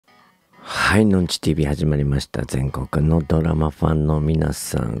はい、のんち TV 始まりました。全国のドラマファンの皆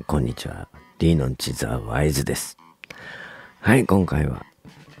さん、こんにちは。リーノンチザワイズです。はい、今回は、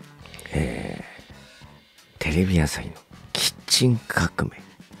テレビ朝日のキッチン革命、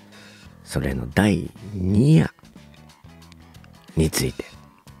それの第2夜について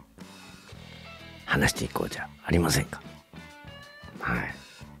話していこうじゃありませんか。はい。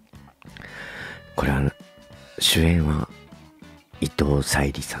これは、主演は伊藤沙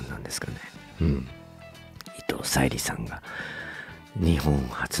莉さんなんですかね。伊藤沙莉さんが日本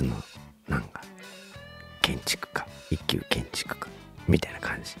初の建築家、一級建築家みたいな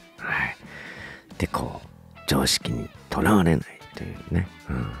感じ。はい。で、常識にとらわれないというね、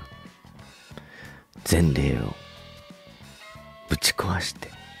前例をぶち壊し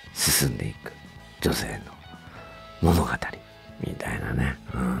て進んでいく女性の物語みたいなね。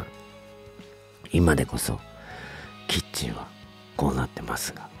今でこそキッチンはこうなってま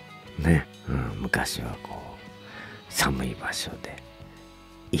すがね、昔は寒い場所で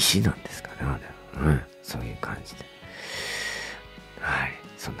石なんですかね、あれ、そういう感じで、はい、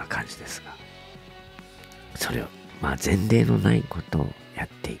そんな感じですが、それを前例のないことをやっ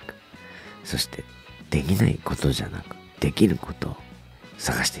ていく、そしてできないことじゃなくできることを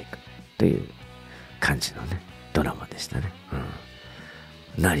探していくという感じのねドラマでしたね。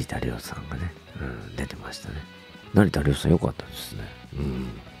成田凌さんがね、出てましたね。成田凌さん良かったですね。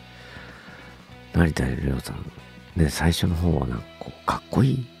成田凌さんね、最初の方はかっこ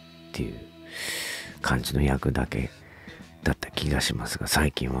いいっていう感じの役だけだった気がしますが、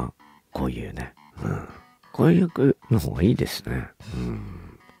最近はこういうね、こういう役の方がいいですね。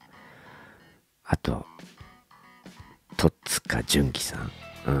あと戸塚純貴さん、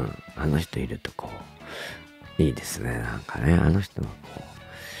あの人いるといいですね。あの人が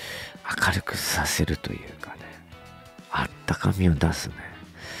明るくさせるというかね、あったかみを出すね、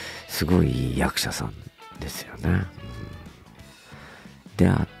すごいいい役者さんですよね。で、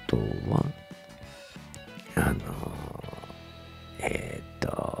あとは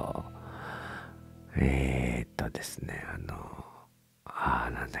ですね、なん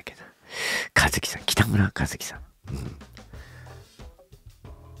だっけな、和樹さん、北村一輝さん、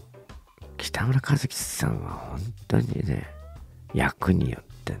北村一輝さんは本当にね、役によっ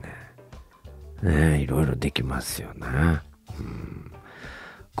てね、いろいろできますよね。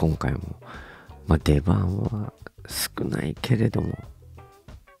今回も、出番は少ないけれども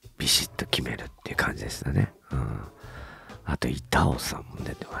ビシッと決めるっていう感じでしたね。あと板尾さんも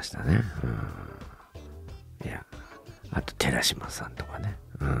出てましたね。いや、あと寺島さんとかね。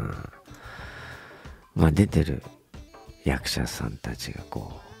出てる役者さんたちが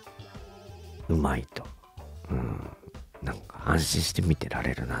うまいと、安心して見てら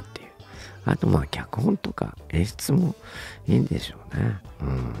れるなっていう。あと脚本とか演出もいいんでしょうね。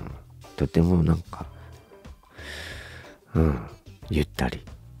とてもゆったり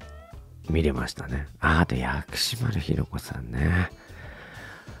見れましたね。あと薬師丸ひろ子さんね。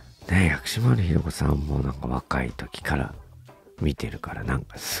薬師丸ひろ子さんも若い時から見てるから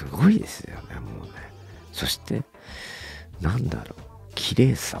すごいですよね、もうね。そして綺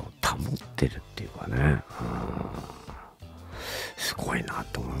麗さを保ってるっていうかね、すごいな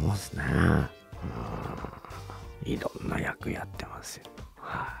と思いますね。いろんな役やってますよ。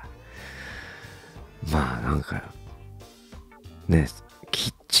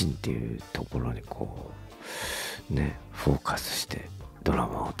キッチンっていうところにフォーカスしてドラ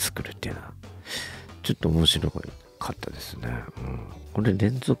マを作るっていうのはちょっと面白かったですね。これ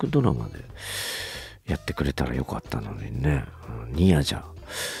連続ドラマでやってくれたらよかったのにね、2夜じゃ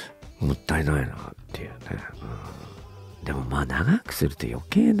もったいないなっていうね。でも長くすると余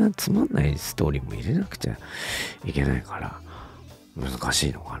計なつまんないストーリーも入れなくちゃいけないから難し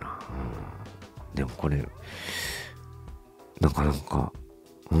いのかな。でもこれなかなか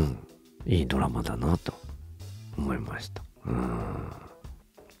いいドラマだなと思いました。あ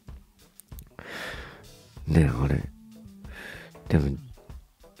れでも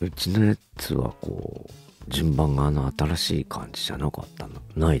うちのやつは順番が新しい感じじゃなかったの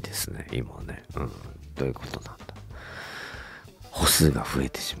ないですね、今ね。どういうことなんだ。歩数が増え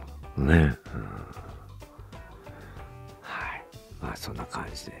てしまうね。はい。そんな感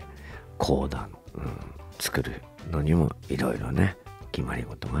じで講談、作るのにもいろいろね決まり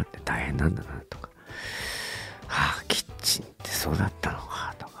事があって大変なんだなとか、キッチンってそうだったの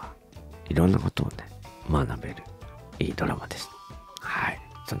かとか、いろんなことをね学べるいいドラマでした。はい、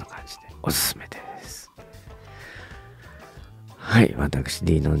そんな感じでおすすめです。はい、私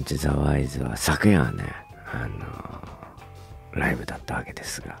D ノンチザワイズは昨夜はねライブだったわけで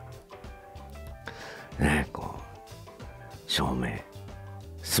すがね、照明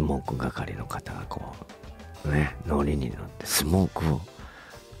スモーク係の方がこうね乗りに乗ってスモークを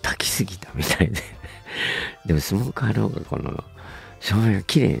焚きすぎたみたいででもスモークある方がこの照明が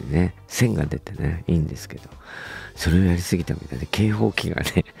綺麗にね線が出てねいいんですけど、それをやりすぎたみたいで警報器が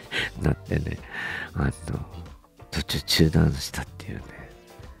ねなってね途中中断したっていうね。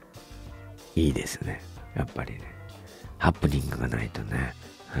いいですねやっぱりね、ハプニングがないとね、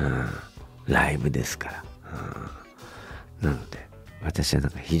ライブですから、なので私はな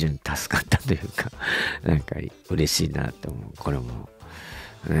んか非常に助かったというかなんか嬉しいなと思う。これも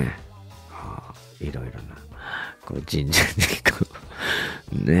ねいろいろなこう神社にこ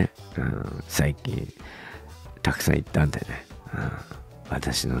うね、最近たくさん行ったんでね、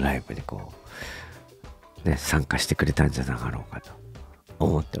私のライブにこうね参加してくれたんじゃなかろうかと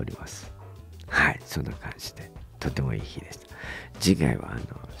思っております。はい、そんな感じでとてもいい日でした。次回は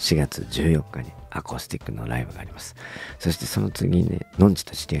4月14日にアコースティックのライブがあります。そしてその次にね、のんち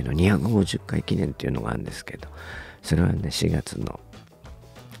と指定の250回記念っていうのがあるんですけど、それはね、4月の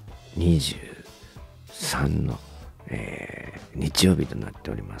23の、日曜日となって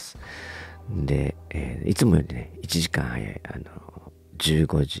おります。で、いつもよりね、1時間早い、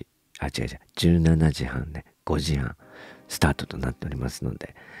17時半ね、5時半スタートとなっておりますの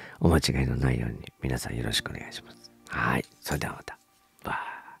で、お間違いのないように皆さんよろしくお願いします。はい、それではまた。